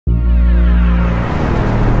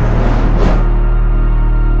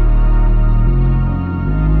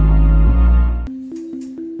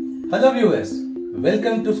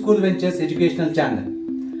Welcome to School Ventures Educational Channel.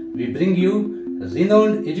 We bring you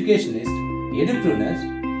renowned educationists, edupreneurs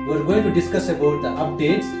who are going to discuss about the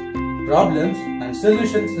updates, problems and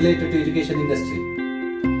solutions related to education industry.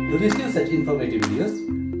 To receive such informative videos,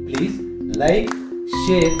 please like,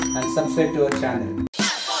 share and subscribe to our channel.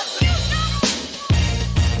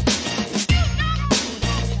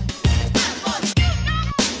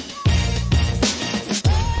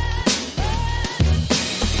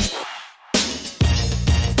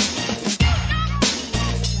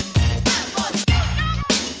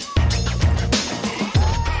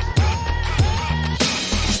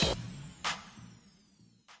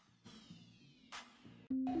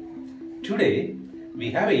 Today,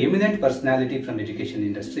 we have a eminent personality from education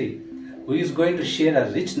industry who is going to share a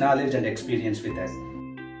rich knowledge and experience with us.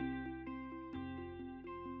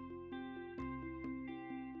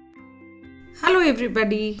 Hello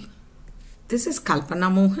everybody, this is Kalpana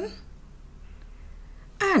Mohan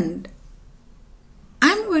and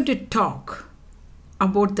I'm going to talk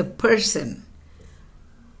about the person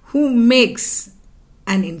who makes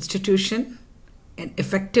an institution an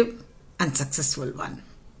effective and successful one.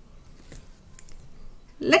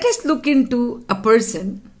 Let us look into a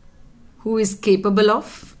person who is capable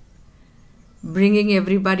of bringing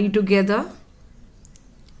everybody together,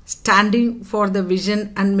 standing for the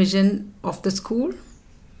vision and mission of the school,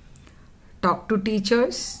 talk to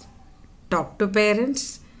teachers, talk to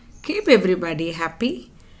parents, keep everybody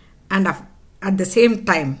happy, and at the same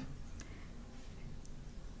time,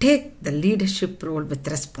 take the leadership role with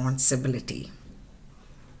responsibility.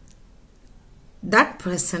 That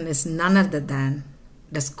person is none other than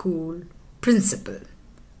the school principal.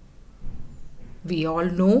 We all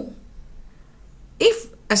know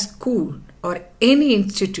if a school or any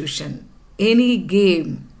institution, any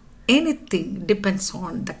game, anything depends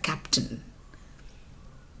on the captain.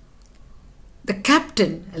 The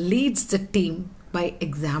captain leads the team by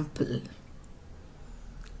example.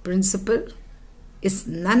 Principal is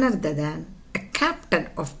none other than a captain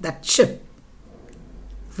of that ship,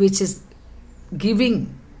 which is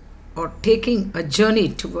giving or taking a journey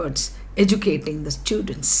towards educating the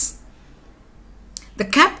students. The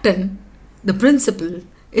captain, the principal,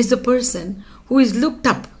 is the person who is looked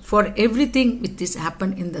up for everything which is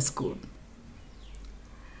happened in the school.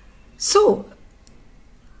 So,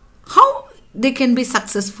 how they can be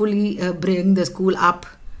successfully bring the school up,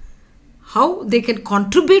 how they can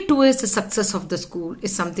contribute towards the success of the school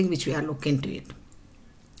is something which we are looking into it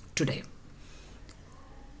today.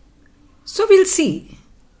 So, we'll see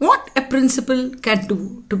what a principal can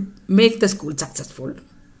do to make the school successful.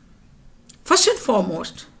 First and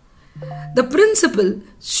foremost, the principal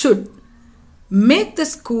should make the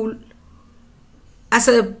school as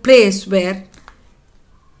a place where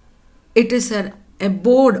it is an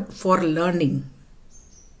abode for learning,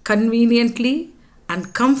 conveniently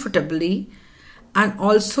and comfortably, and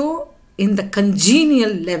also in the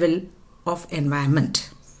congenial level of environment.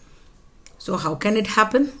 So how can it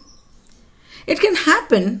happen? It can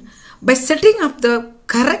happen by setting up the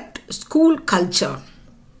correct school culture.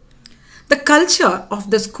 The culture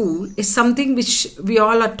of the school is something which we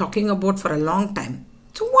all are talking about for a long time.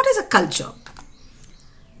 So what is a culture?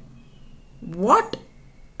 What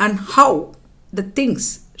and how the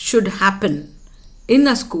things should happen in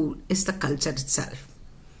a school is the culture itself.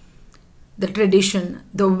 The tradition,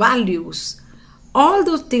 the values, all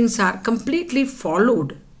those things are completely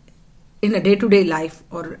followed in a day-to-day life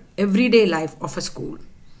or everyday life of a school.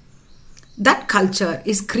 That culture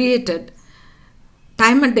is created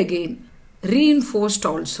time and again, reinforced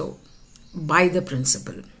also by the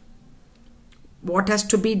principal. What has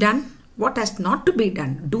to be done, what has not to be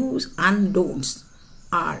done, do's and don'ts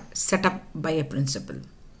are set up by a principal.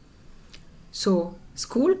 So,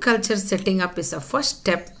 school culture setting up is a first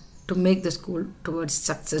step to make the school towards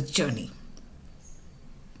success journey.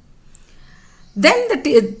 Then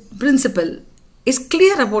the principal is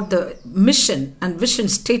clear about the mission and vision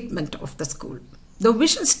statement of the school. The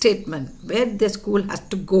vision statement, where the school has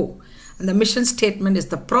to go, and the mission statement is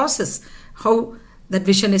the process, how that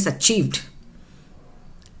vision is achieved.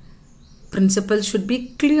 Principal should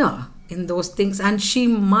be clear in those things, and she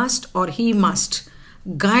must or he must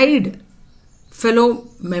guide fellow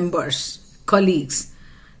members, colleagues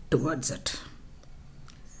towards it.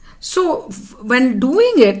 So when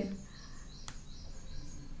doing it,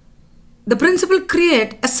 the principal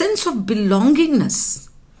create a sense of belongingness.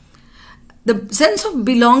 The sense of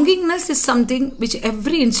belongingness is something which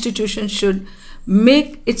every institution should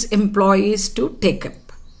make its employees to take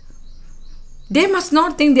up. They must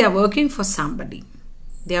not think they are working for somebody.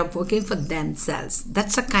 They are working for themselves.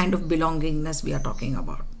 That's the kind of belongingness we are talking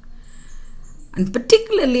about. And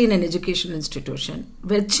particularly in an educational institution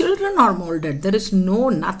where children are molded, there is no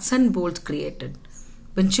nuts and bolts created.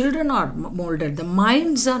 When children are molded, the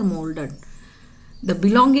minds are molded, the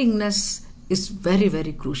belongingness is very,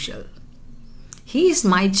 very crucial. He is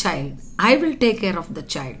my child. I will take care of the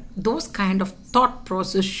child. Those kind of thought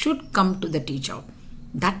process should come to the teacher.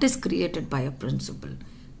 That is created by a principal,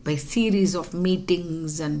 by series of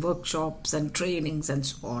meetings and workshops and trainings and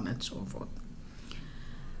so on and so forth.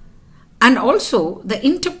 And also the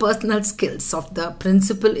interpersonal skills of the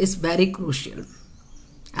principal is very crucial.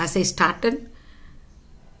 As I started,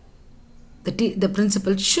 the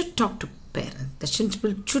principal should talk to parents. The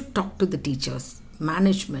principal should talk to the teachers,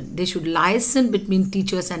 management. They should liaison between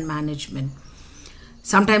teachers and management.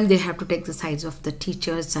 Sometimes they have to take the sides of the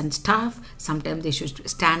teachers and staff. Sometimes they should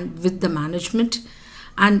stand with the management.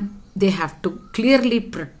 And they have to clearly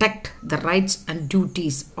protect the rights and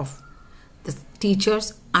duties of the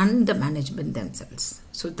teachers and the management themselves.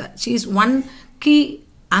 So that she is one key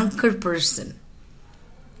anchor person.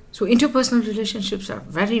 So interpersonal relationships are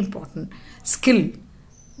very important skill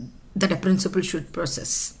that a principal should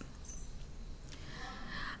possess.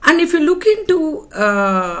 And if you look into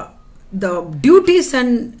the duties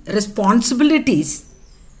and responsibilities,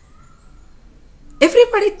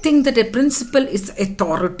 everybody thinks that a principal is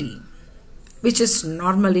authority, which is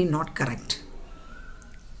normally not correct.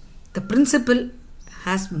 The principal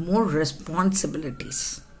has more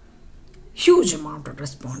responsibilities, huge amount of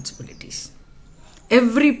responsibilities.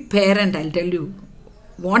 Every parent, I'll tell you,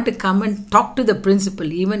 want to come and talk to the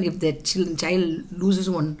principal even if their child loses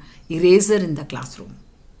one eraser in the classroom.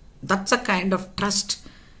 That's a kind of trust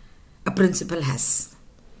a principal has.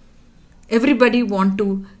 Everybody want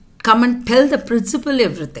to come and tell the principal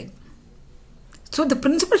everything. So the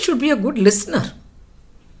principal should be a good listener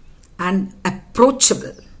and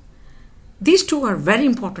approachable. These two are very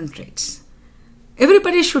important traits.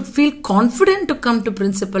 Everybody should feel confident to come to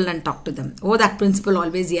principal and talk to them. Oh, that principal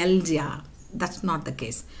always yells, yeah. That's not the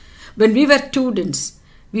case. When we were students,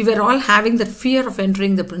 we were all having that fear of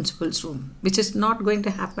entering the principal's room, which is not going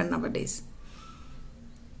to happen nowadays.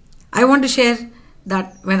 I want to share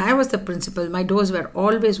that when I was the principal, my doors were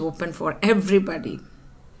always open for everybody.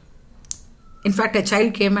 In fact, a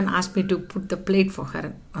child came and asked me to put the plate for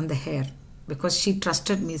her on the hair because she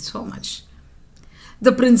trusted me so much.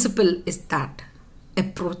 The principal is that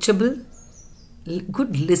approachable,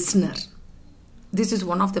 good listener. This is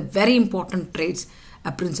one of the very important traits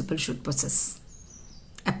a principal should possess.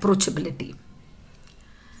 Approachability.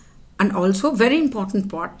 And also very important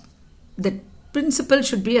part, the principal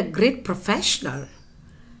should be a great professional.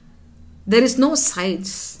 There is no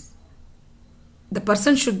sides. The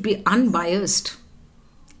person should be unbiased.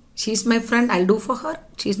 She is my friend, I'll do for her.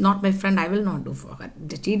 She is not my friend, I will not do for her.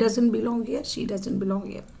 She doesn't belong here, she doesn't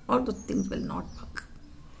belong here. All those things will not work.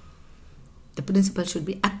 The principal should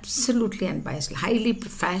be absolutely unbiased, highly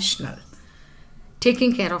professional,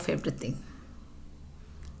 taking care of everything.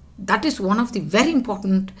 That is one of the very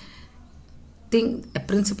important things a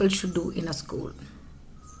principal should do in a school.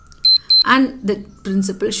 And the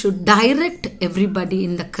principal should direct everybody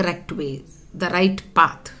in the correct way, the right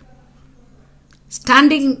path.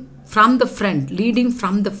 Standing from the front, leading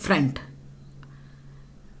from the front.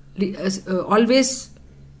 Always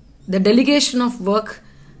the delegation of work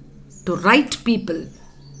to right people.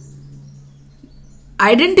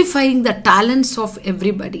 Identifying the talents of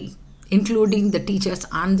everybody, including the teachers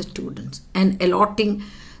and the students, and allotting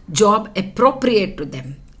job appropriate to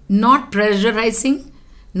them. Not pressurizing,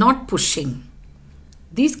 not pushing.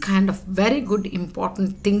 These kind of very good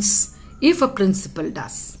important things, if a principal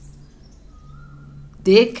does,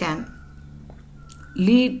 they can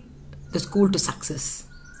lead the school to success.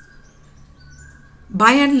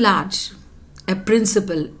 By and large, a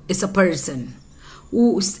principal is a person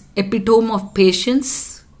whose epitome of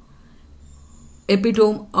patience,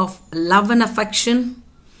 epitome of love and affection,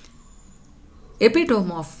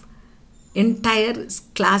 epitome of entire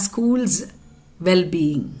class school's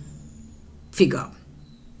well-being figure.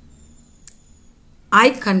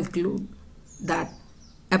 I conclude that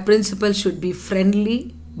a principal should be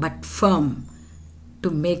friendly but firm to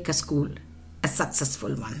make a school a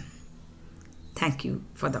successful one. Thank you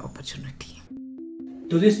for the opportunity.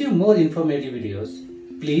 To receive more informative videos,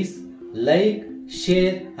 please like,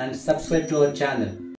 share and subscribe to our channel.